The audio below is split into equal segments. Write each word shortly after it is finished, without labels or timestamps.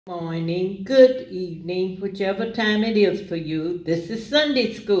Morning, good evening, whichever time it is for you. This is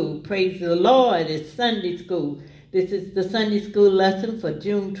Sunday School. Praise the Lord, it's Sunday School. This is the Sunday School lesson for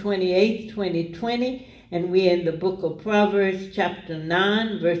June 28th, 2020, and we're in the book of Proverbs, chapter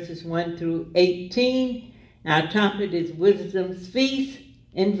 9, verses 1 through 18. Our topic is Wisdom's Feast,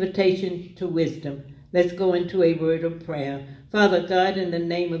 Invitation to Wisdom. Let's go into a word of prayer. Father God, in the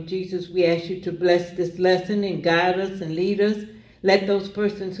name of Jesus, we ask you to bless this lesson and guide us and lead us. Let those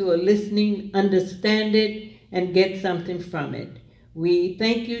persons who are listening understand it and get something from it. We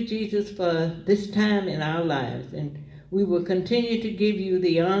thank you, Jesus, for this time in our lives, and we will continue to give you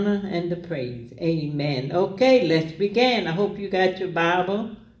the honor and the praise. Amen. Okay, let's begin. I hope you got your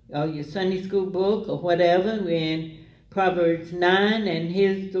Bible or your Sunday school book or whatever. We're in Proverbs 9, and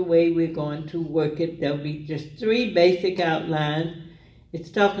here's the way we're going to work it. There'll be just 3 basic outlines. It's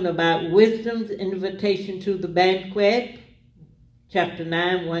talking about wisdom's invitation to the banquet. Chapter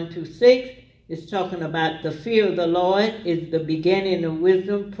 9, 1 through 6 is talking about the fear of the Lord is the beginning of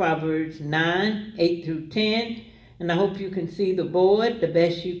wisdom. Proverbs 9, 8 through 10. And I hope you can see the board the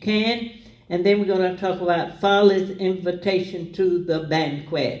best you can. And then we're going to talk about folly's invitation to the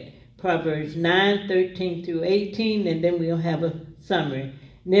banquet. Proverbs 9, 13 through 18. And then we'll have a summary.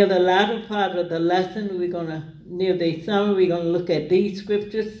 Near the latter part of the lesson, near the summary, we're going to look at these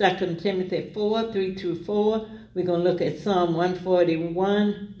scriptures. 2 Timothy 4, 3 through 4. We're going to look at Psalm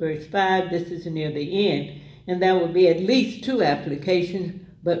 141, verse 5. This is near the end. And there will be at least 2 applications,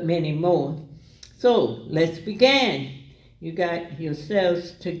 but many more. So, let's begin. You got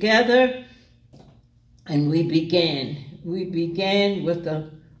yourselves together, and we began. We began with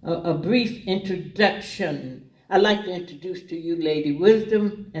a brief introduction. I'd like to introduce to you Lady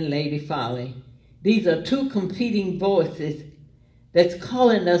Wisdom and Lady Folly. These are 2 competing voices that's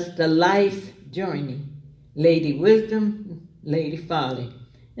calling us the life's journey. Lady Wisdom, Lady Folly.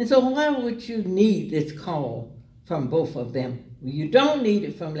 And so why would you need this call from both of them? Well, you don't need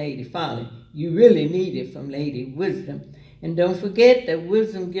it from Lady Folly. You really need it from Lady Wisdom. And don't forget that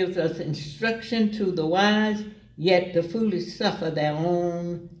wisdom gives us instruction to the wise, yet the foolish suffer their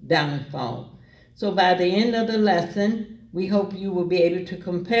own downfall. So by the end of the lesson, we hope you will be able to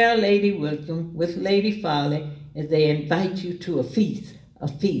compare Lady Wisdom with Lady Folly as they invite you to a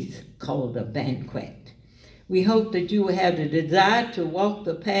feast called a banquet. We hope that you will have the desire to walk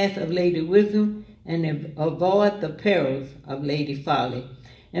the path of Lady Wisdom and avoid the perils of Lady Folly.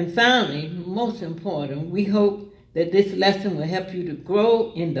 And finally, most important, we hope that this lesson will help you to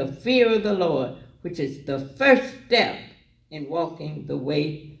grow in the fear of the Lord, which is the first step in walking the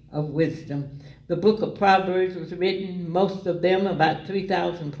way of wisdom. The book of Proverbs was written, most of them, about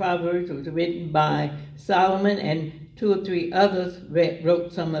 3,000 Proverbs, was written by Solomon, and 2 or 3 others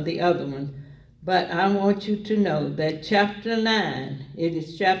wrote some of the other ones. But I want you to know that chapter 9, it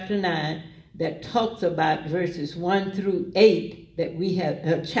is chapter 9 that talks about verses 1 through 8, that we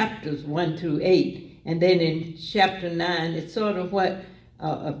have chapters 1 through 8. And then in chapter 9, it's sort of what,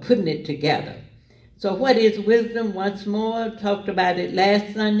 putting it together. So what is wisdom? Once more, talked about it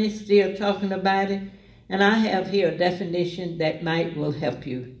last Sunday, still talking about it. And I have here a definition that will help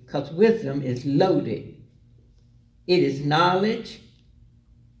you, because wisdom is loaded. It is knowledge.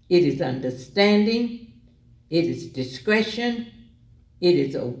 It is understanding, it is discretion, it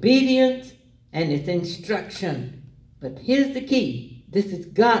is obedience, and it's instruction. But here's the key. This is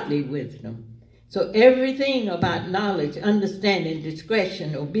godly wisdom. So everything about knowledge, understanding,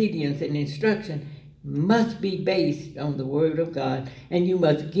 discretion, obedience, and instruction must be based on the Word of God. And you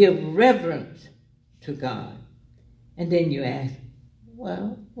must give reverence to God. And then you ask,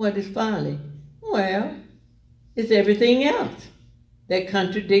 well, what is folly? Well, it's everything else that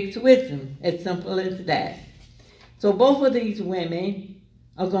contradicts wisdom, as simple as that. So both of these women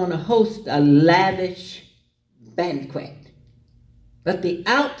are going to host a lavish banquet. But the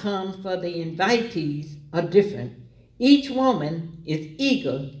outcome for the invitees are different. Each woman is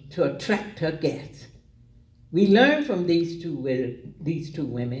eager to attract her guests. We learn from these two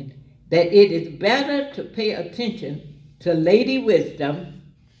women that it is better to pay attention to Lady Wisdom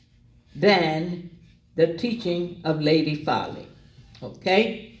than the teaching of Lady Folly.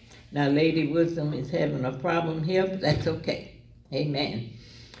 Okay? Now, Lady Wisdom is having a problem here, but that's okay. Amen.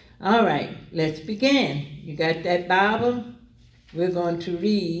 All right, let's begin. You got that Bible? We're going to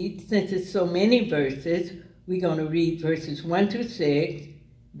read, since it's so many verses, we're going to read verses 1 through 6,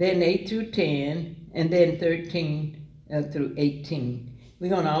 then 8 through 10, and then 13 through 18. We're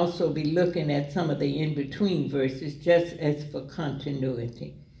going to also be looking at some of the in-between verses, just as for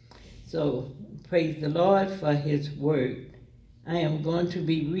continuity. So, praise the Lord for His word. I am going to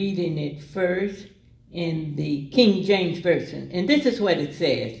be reading it first in the King James Version. And this is what it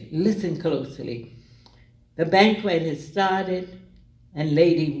says. Listen closely. The banquet has started, and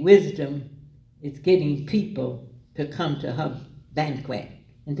Lady Wisdom is getting people to come to her banquet.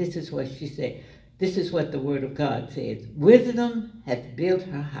 And this is what she said. This is what the Word of God says. Wisdom hath built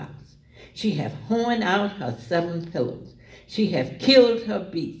her house. She hath hewn out her 7 pillars. She hath killed her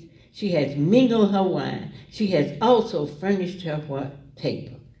beasts. She has mingled her wine. She has also furnished her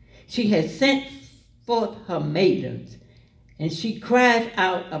table. She has sent forth her maidens, and she cries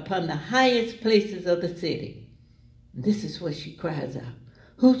out upon the highest places of the city. And this is what she cries out.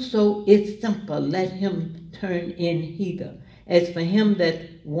 Whoso is simple, let him turn in hither. As for him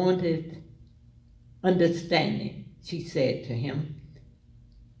that wanteth understanding, she said to him.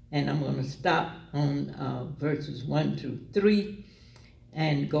 And I'm going to stop on verses 1 to 3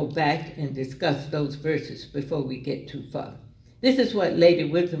 and go back and discuss those verses before we get too far. This is what Lady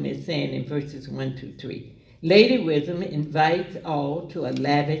Wisdom is saying in verses 1 to 3. Lady Wisdom invites all to a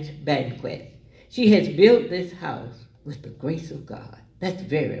lavish banquet. She has built this house with the grace of God. That's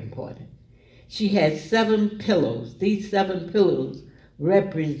very important. She has 7 pillars. These 7 pillars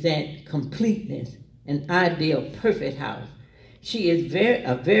represent completeness, an ideal, perfect house. She is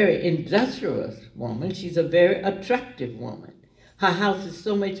a very industrious woman. She's a very attractive woman. Her house is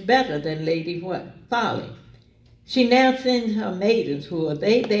so much better than Lady Folly. She now sends her maidens, who are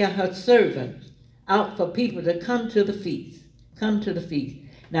they? They are her servants, out for people to come to the feast. Come to the feast.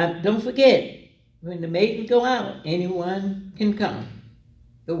 Now, don't forget, when the maidens go out, anyone can come.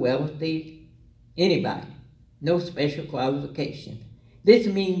 The wealthy, anybody. No special qualification. This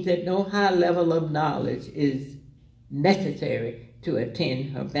means that no high level of knowledge is necessary to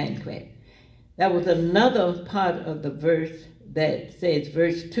attend her banquet. That was another part of the verse that says,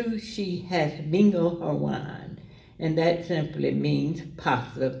 verse 2, she hath mingled her wine. And that simply means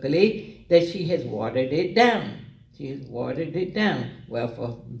possibly that she has watered it down. She has watered it down. Well,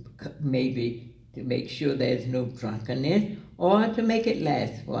 for maybe to make sure there's no drunkenness or to make it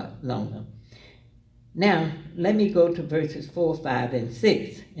last longer. Now, let me go to verses 4, 5, and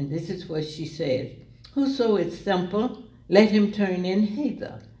 6. And this is what she says. Whoso is simple, let him turn in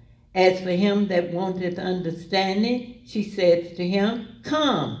hither. As for him that wanteth understanding, she said to him,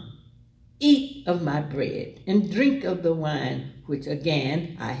 come, eat of my bread, and drink of the wine, which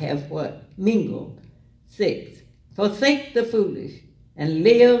again I have mingled. 6. Forsake the foolish, and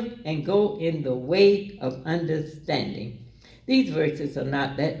live and go in the way of understanding. These verses are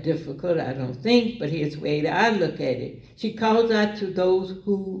not that difficult, I don't think, but here's the way that I look at it. She calls out to those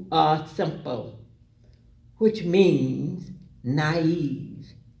who are simple, which means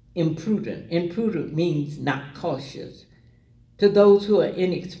naive, imprudent. Imprudent means not cautious. To those who are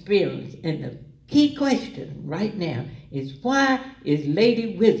inexperienced. And the key question right now is, why is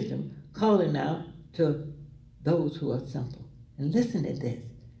Lady Wisdom calling out to those who are simple? And listen to this.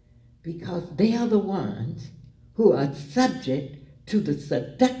 Because they are the ones who are subject to the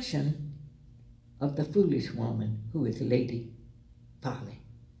seduction of the foolish woman who is Lady Folly.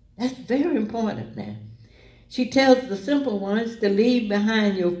 That's very important now. She tells the simple ones to leave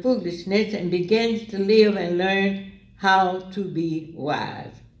behind your foolishness and begins to live and learn how to be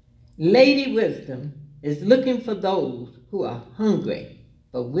wise. Lady Wisdom is looking for those who are hungry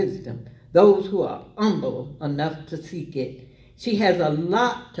for wisdom, those who are humble enough to seek it. She has a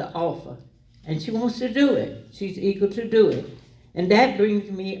lot to offer, and she wants to do it. She's eager to do it. And that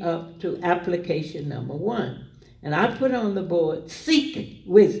brings me up to application number 1. And I put on the board, seek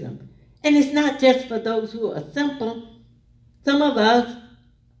wisdom. And it's not just for those who are simple. Some of us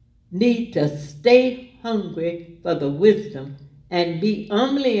need to stay hungry for the wisdom and be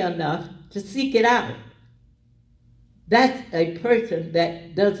humbly enough to seek it out. That's a person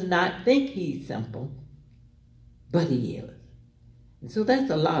that does not think he's simple, but he is. And so that's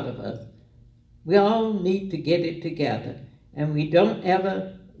a lot of us. We all need to get it together, and we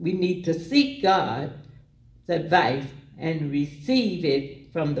need to seek God's advice and receive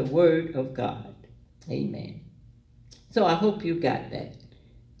it from the Word of God. Amen. So I hope you got that.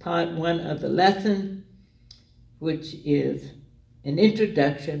 Part 1 of the lesson, which is an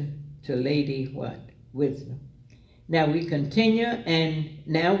introduction to Lady Wisdom. Now we continue, and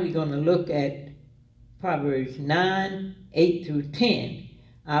now we're going to look at Proverbs 9, 8 through 10.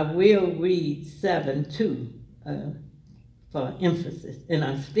 I will read 7 too for emphasis. And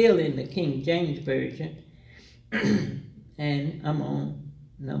I'm still in the King James Version. And I'm on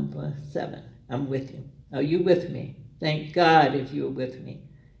number 7. I'm with you. Are you with me? Thank God if you're with me.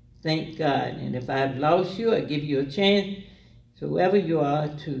 Thank God. And if I've lost you, I give you a chance, whoever you are,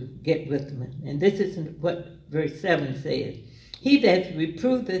 to get with me. And this is what verse 7 says. He that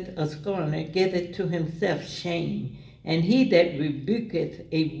reproveth a scorner getteth to himself shame, and he that rebuketh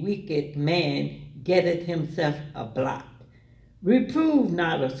a wicked man getteth himself a blot. Reprove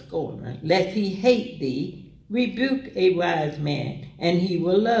not a scorner, lest he hate thee. Rebuke a wise man, and he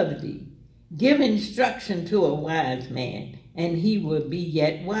will love thee. Give instruction to a wise man, and he will be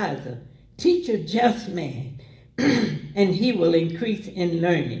yet wiser. Teach a just man, and he will increase in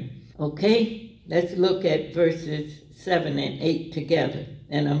learning. Okay, let's look at verses 7 and 8 together.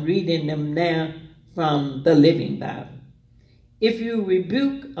 And I'm reading them now from the Living Bible. If you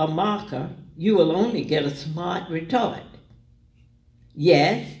rebuke a mocker, you will only get a smart retort.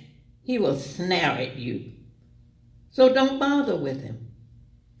 Yes, he will snare at you. So don't bother with him.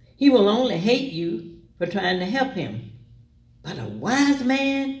 He will only hate you for trying to help him. But a wise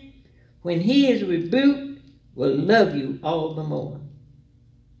man, when he is rebuked, will love you all the more.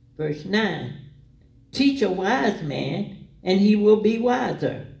 Verse 9, teach a wise man, and he will be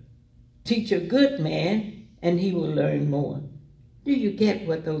wiser. Teach a good man, and he will learn more. Do you get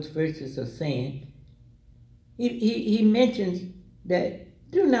what those verses are saying? He mentions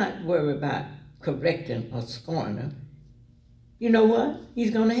that do not worry about correcting a scorner. You know what?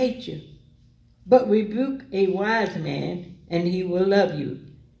 He's going to hate you. But rebuke a wise man, and he will love you.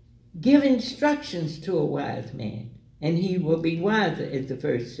 Give instructions to a wise man, and he will be wiser, as the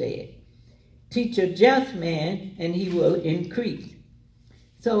verse said. Teach a just man, and he will increase.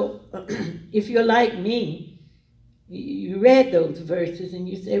 So if you're like me, you read those verses and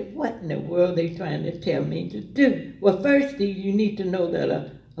you said, what in the world are they trying to tell me to do? Well, firstly, you need to know that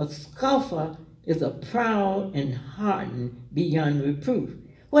a scoffer is a proud and hardened beyond reproof.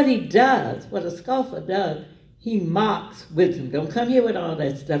 What a scoffer does, he mocks wisdom. Don't come here with all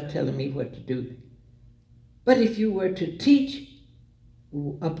that stuff telling me what to do. But if you were to teach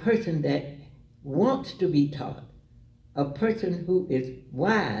a person that wants to be taught, a person who is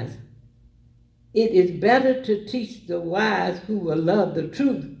wise, it is better to teach the wise who will love the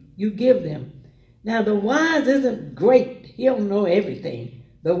truth you give them. Now, the wise isn't great. He don't know everything.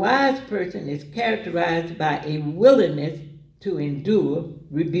 The wise person is characterized by a willingness to endure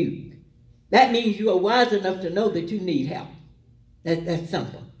rebuke. That means you are wise enough to know that you need help. That's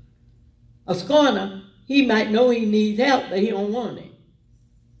simple. A scorner, he might know he needs help, but he don't want it.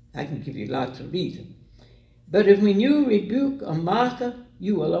 I can give you lots of reasons. But if when you rebuke a mocker,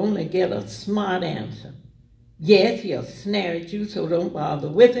 you will only get a smart answer. Yes, he'll snare at you, so don't bother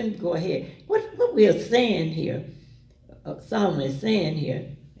with him. Go ahead. What we are saying here, Solomon is saying here,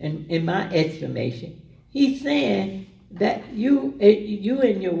 in my estimation, he's saying that you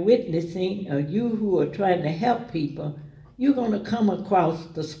in your witnessing, or you who are trying to help people, you're going to come across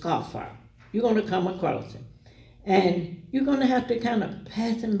the scoffer. You're going to come across him. And you're going to have to kind of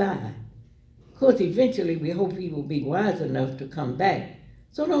pass him by. Of course, eventually we hope he will be wise enough to come back.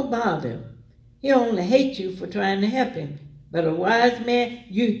 So don't bother him. He'll only hate you for trying to help him. But a wise man,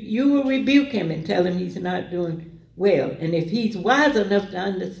 you will rebuke him and tell him he's not doing well. And if he's wise enough to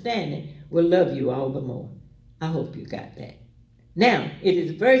understand it, will love you all the more. I hope you got that. Now, it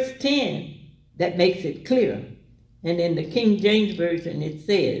is verse 10 that makes it clear. And in the King James Version it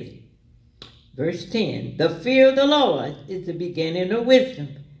says, verse 10, the fear of the Lord is the beginning of wisdom,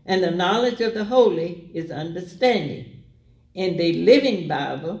 and the knowledge of the holy is understanding. In the Living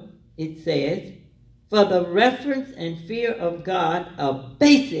Bible, it says, for the reverence and fear of God are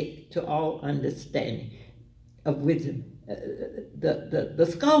basic to all understanding of wisdom. The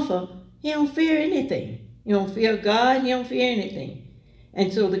scoffer, he don't fear anything. He don't fear God, he don't fear anything.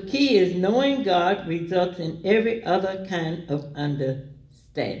 And so the key is knowing God results in every other kind of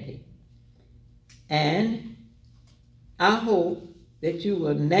understanding. And I hope that you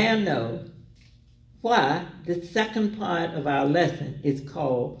will now know why the second part of our lesson is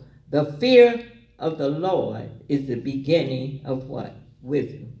called the fear of the Lord is the beginning of what?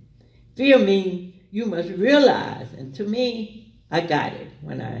 Wisdom. Fear means you must realize, and to me, I got it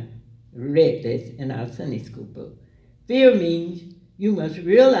when I read this in our Sunday school book. Fear means you must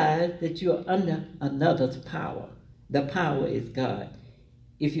realize that you are under another's power. The power is God.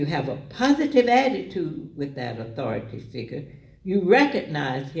 If you have a positive attitude with that authority figure, you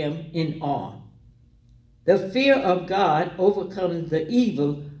recognize him in awe. The fear of God overcomes the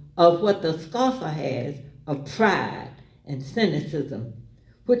evil of what the scoffer has of pride and cynicism,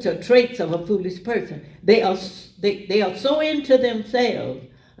 which are traits of a foolish person. They are so into themselves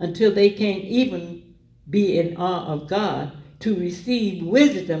until they can't even be in awe of God to receive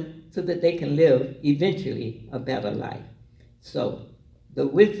wisdom so that they can live eventually a better life. So the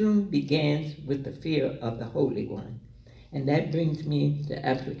wisdom begins with the fear of the Holy One. And that brings me to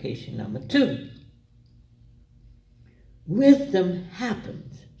application number 2. wisdom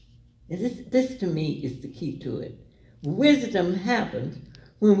happens. And this to me is the key to it. Wisdom happens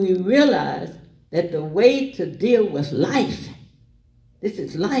when we realize that the way to deal with life, this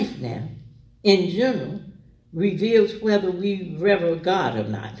is life now, in general, reveals whether we rever God or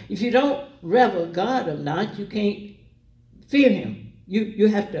not. If you don't rever God or not, you can't fear him. You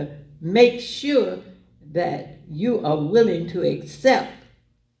have to make sure that you are willing to accept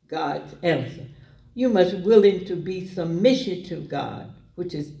God's answer. You must be willing to be submissive to God,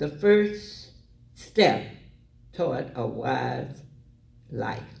 which is the first step toward a wise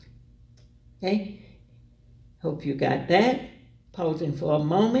life. Okay? Hope you got that. Pausing for a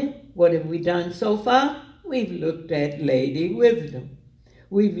moment. What have we done so far? We've looked at Lady Wisdom.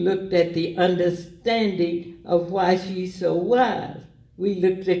 We've looked at the understanding of why she's so wise. We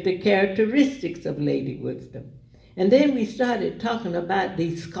looked at the characteristics of Lady Wisdom. And then we started talking about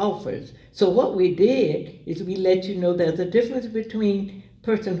these scoffers. So what we did is we let you know there's a difference between a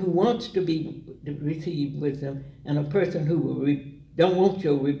person who wants to receive wisdom and a person who don't want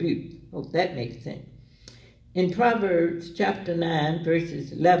your rebuke. Hope that makes sense. In Proverbs chapter 9,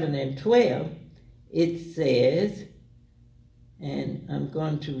 verses 11 and 12, it says, and I'm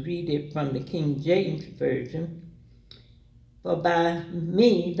going to read it from the King James Version, "For by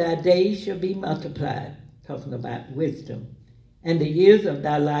me thy days shall be multiplied," talking about wisdom, "and the years of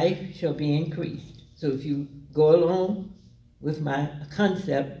thy life shall be increased." So if you go along with my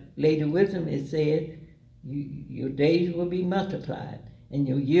concept, Lady Wisdom, it said, your days will be multiplied, and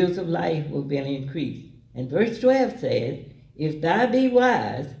your years of life will be increased. And verse 12 says, "If thou be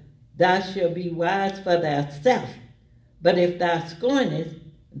wise, thou shalt be wise for thyself. But if thou scornest,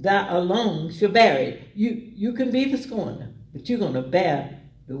 thou alone shalt bear it." You can be the scorner, but you're going to bear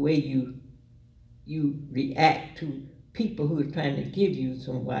the way you react to people who are trying to give you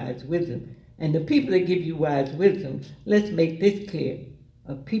some wise wisdom. And the people that give you wise wisdom, let's make this clear,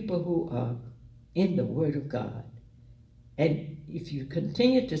 are people who are in the Word of God. And if you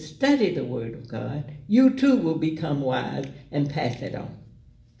continue to study the Word of God, you too will become wise and pass it on.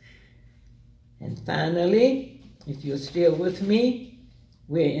 And finally, if you're still with me,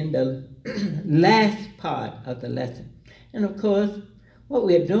 we're in the last part of the lesson. And of course, what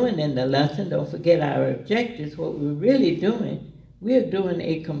we're doing in the lesson, don't forget our objectives, what we're really doing, we're doing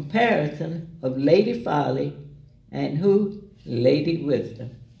a comparison of Lady Folly and who? Lady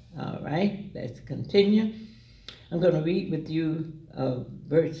Wisdom. All right, let's continue. I'm going to read with you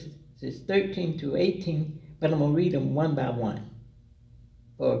verses 13 to 18, but I'm going to read them one by one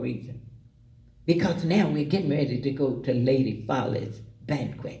for a reason. Because now we're getting ready to go to Lady Folly's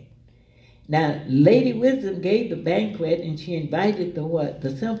banquet. Now, Lady Wisdom gave the banquet and she invited the what?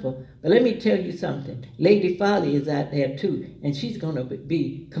 The simple. But let me tell you something. Lady Folly is out there too, and she's going to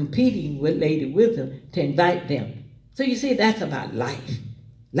be competing with Lady Wisdom to invite them. So you see, that's about life.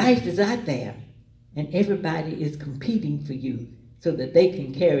 Life is out there, and everybody is competing for you so that they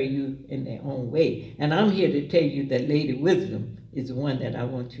can carry you in their own way. And I'm here to tell you that Lady Wisdom is the one that I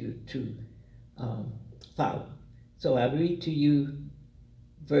want you to follow. So I read to you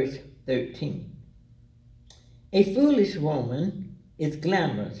verse 13. "A foolish woman is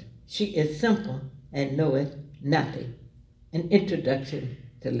glamorous. She is simple and knoweth nothing." An introduction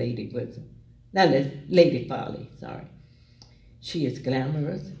to Lady Wisdom. Now Lady Folly, sorry. She is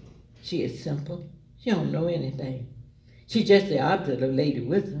glamorous. She is simple. She don't know anything. She's just the opposite of Lady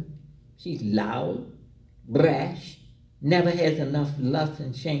Wisdom. She's loud, brash, never has enough lust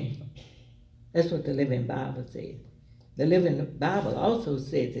and shame. That's what the Living Bible says. The Living Bible also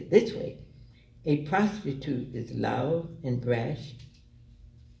says it this way: a prostitute is loud and brash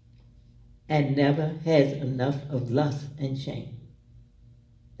and never has enough of lust and shame.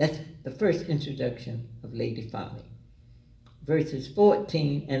 That's the first introduction of Lady Folly. Verses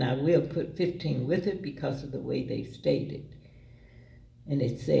 14, and I will put 15 with it because of the way they stated. And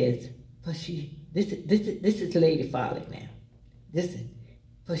it says, this is Lady Folly now. Listen.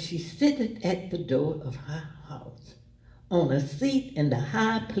 "For she sitteth at the door of her house, on a seat in the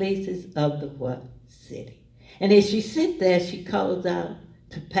high places of the what? City. And as she sit there, she calls out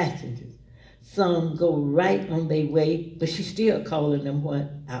to passengers. Some go right on their way, but she's still calling them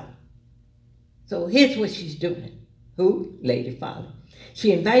what? Out. So here's what she's doing. Who? Lady Folly.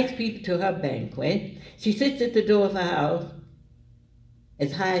 She invites people to her banquet. She sits at the door of her house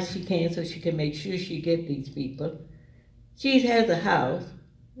as high as she can so she can make sure she gets these people. She has a house.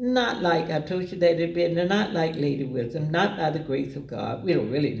 Not like, I told you that it'd been, not like Lady Wisdom, not by the grace of God. We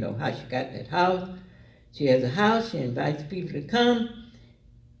don't really know how she got that house. She has a house, she invites people to come.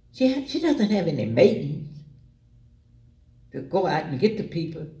 She doesn't have any maidens to go out and get the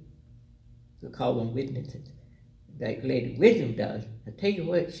people, to call them witnesses. like Lady Wisdom does. I tell you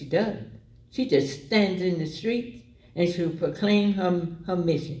what she does. She just stands in the streets and she'll proclaim her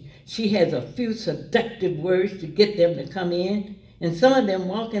mission. She has a few seductive words to get them to come in, and some of them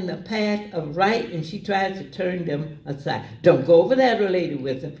walk in the path of right, and she tries to turn them aside. Don't go over there, Lady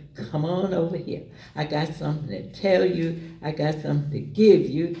Wisdom. Come on over here. I got something to tell you. I got something to give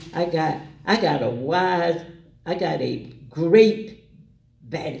you. I got a great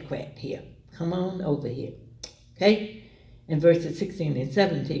banquet here. Come on over here. Okay? And verses 16 and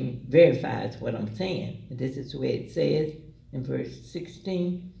 17 verifies what I'm saying. And this is where it says in verse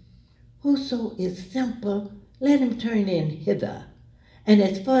 16, whoso is simple, let him turn in hither. And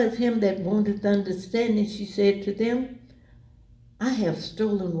as far as him that wanteth understanding, she said to them, I have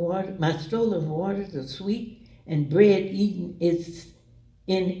stolen water. My stolen waters are sweet, and bread eaten is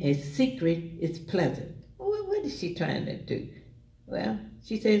in a secret is pleasant. Well, what is she trying to do? Well,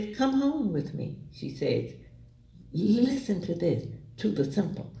 she says, come home with me. She says, listen to this, to the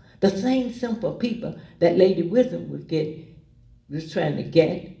simple. The same simple people that Lady Wisdom was trying to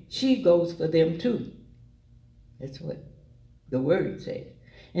get, she goes for them too. That's what the word says.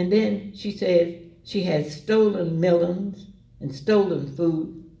 And then she says she has stolen melons and stolen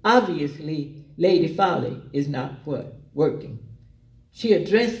food. Obviously, Lady Folly is not working. She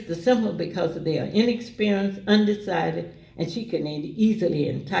addressed the simple because they are inexperienced, undecided, and she can easily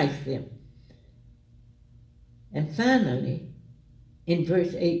entice them. And finally, in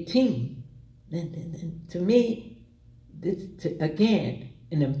verse 18, and to me, this again,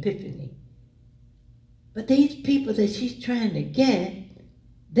 an epiphany. But these people that she's trying to get,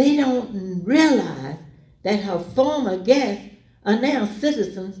 they don't realize that her former guests are now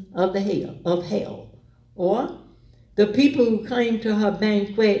citizens of hell. Or the people who came to her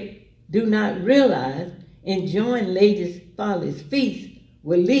banquet do not realize enjoying Lady Folly's feast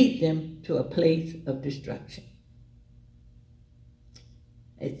will lead them to a place of destruction.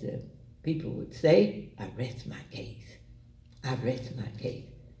 As the people would say, I rest my case. I rest my case.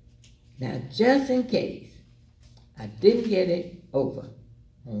 Now, just in case I didn't get it over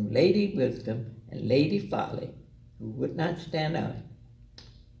on Lady Wisdom and Lady Folly, who would not stand up,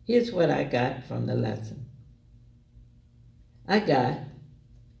 here's what I got from the lesson. I got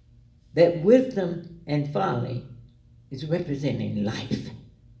that wisdom and folly is representing life.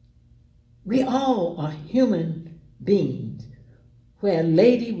 We all are human beings, where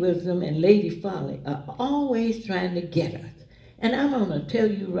Lady Wisdom and Lady Folly are always trying to get us. And I'm going to tell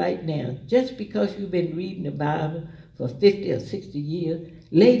you right now, just because you've been reading the Bible for 50 or 60 years,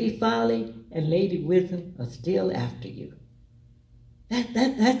 Lady Folly and Lady Wisdom are still after you.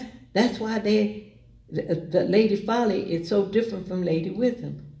 That's why the Lady Folly is so different from Lady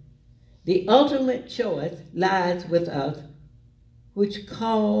Wisdom. The ultimate choice lies with us, which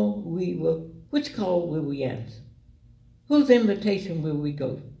call will we answer? Whose invitation will we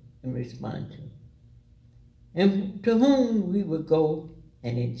go and respond to? And to whom we will go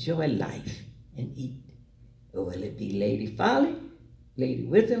and enjoy life and eat? Or will it be Lady Folly, Lady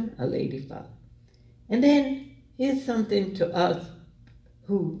Wisdom, or Lady Folly? And then here's something to us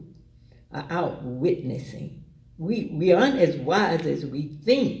who are out witnessing. We aren't as wise as we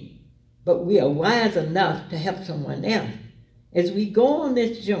think, but we are wise enough to help someone else. As we go on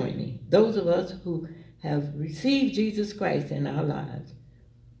this journey, those of us who have received Jesus Christ in our lives,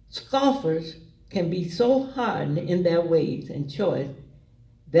 scoffers can be so hardened in their ways and choice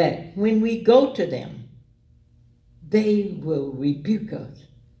that when we go to them, they will rebuke us.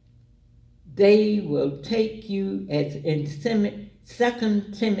 They will take you, as in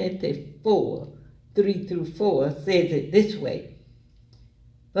 2 Timothy 4, 3-4 says it this way.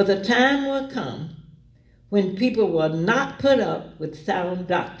 For the time will come when people will not put up with sound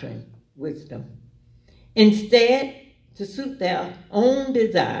doctrine, wisdom. Instead, to suit their own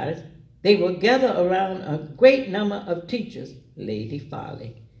desires, they will gather around a great number of teachers, Lady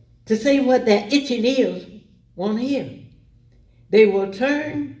Folly, to say what their itching ears want to hear. They will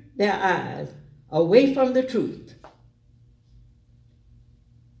turn their eyes away from the truth,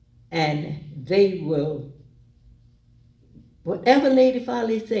 and they will, whatever Lady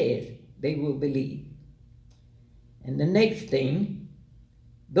Folly says, they will believe. And the next thing,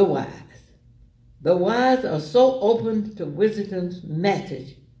 the wise. The wise are so open to wisdom's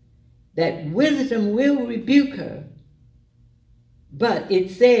message that wisdom will rebuke her, but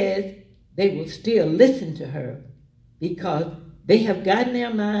it says they will still listen to her because they have gotten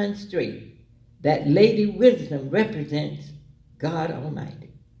their minds straight that Lady Wisdom represents God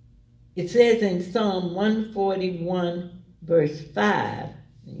Almighty. It says in Psalm 141, verse 5,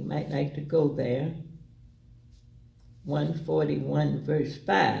 you might like to go there, 141, verse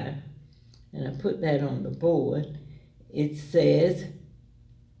 5, and I put that on the board. it says,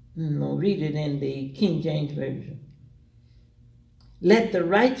 I'll read it in the King James Version. Let the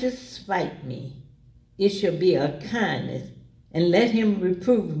righteous fight me, it shall be a kindness, and let him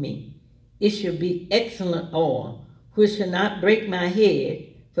reprove me, it shall be excellent oil, which shall not break my head,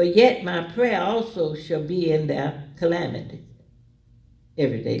 for yet my prayer also shall be in their calamities.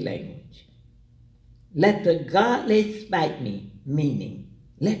 Everyday language. Let the godly spite me, meaning,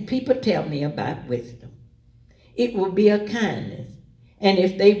 let people tell me about wisdom. It will be a kindness, and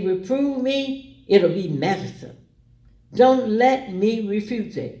if they reprove me, it'll be medicine. Don't let me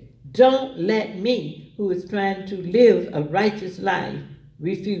refuse it. Don't let me, who is trying to live a righteous life,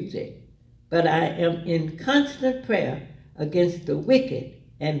 refuse it. But I am in constant prayer against the wicked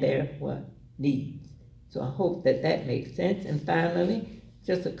and their needs. So I hope that makes sense. And finally,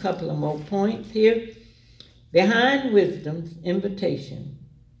 just a couple of more points here. Behind wisdom's invitation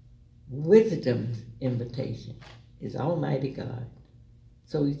is Almighty God.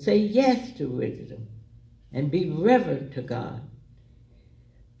 So we say yes to wisdom and be reverent to God.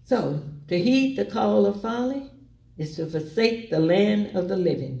 So to heed the call of folly is to forsake the land of the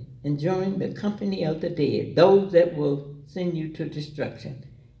living and join the company of the dead, those that will send you to destruction.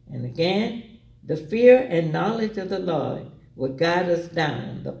 And again, the fear and knowledge of the Lord will guide us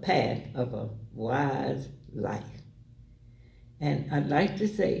down the path of a wise life. And I'd like to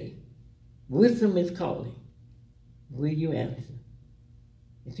say, wisdom is calling. Will you answer?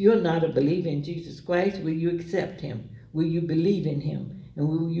 If you're not a believer in Jesus Christ, will you accept him? Will you believe in him? And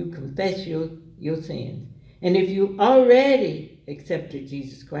will you confess your sins? And if you already accepted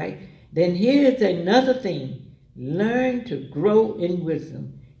Jesus Christ, then here's another thing. Learn to grow in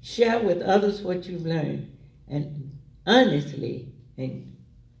wisdom. Share with others what you've learned. And honestly,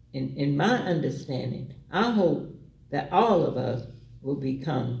 in my understanding, I hope that all of us will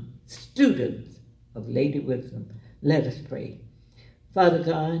become students of Lady Wisdom. Let us pray. Father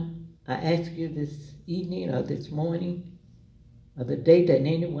God, I ask you this evening or this morning or the day that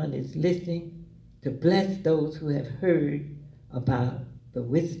anyone is listening to bless those who have heard about the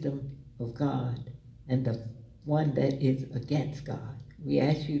wisdom of God and the one that is against God. We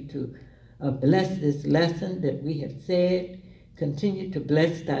ask you to bless this lesson that we have said. Continue to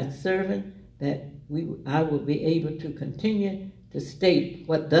bless thy servant, that I will be able to continue to state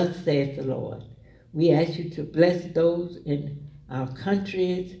what thus saith the Lord. We ask you to bless those in our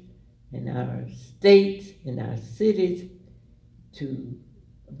countries, in our states, in our cities, to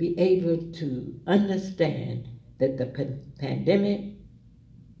be able to understand that the pandemic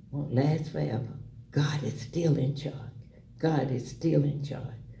won't last forever. God is still in charge. God is still in charge.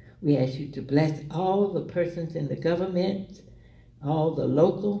 We ask you to bless all the persons in the government, all the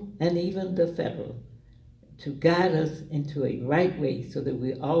local, and even the federal, to guide us into a right way so that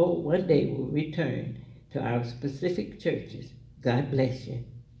we all one day will return to our specific churches. God bless you.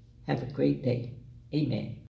 Have a great day. Amen.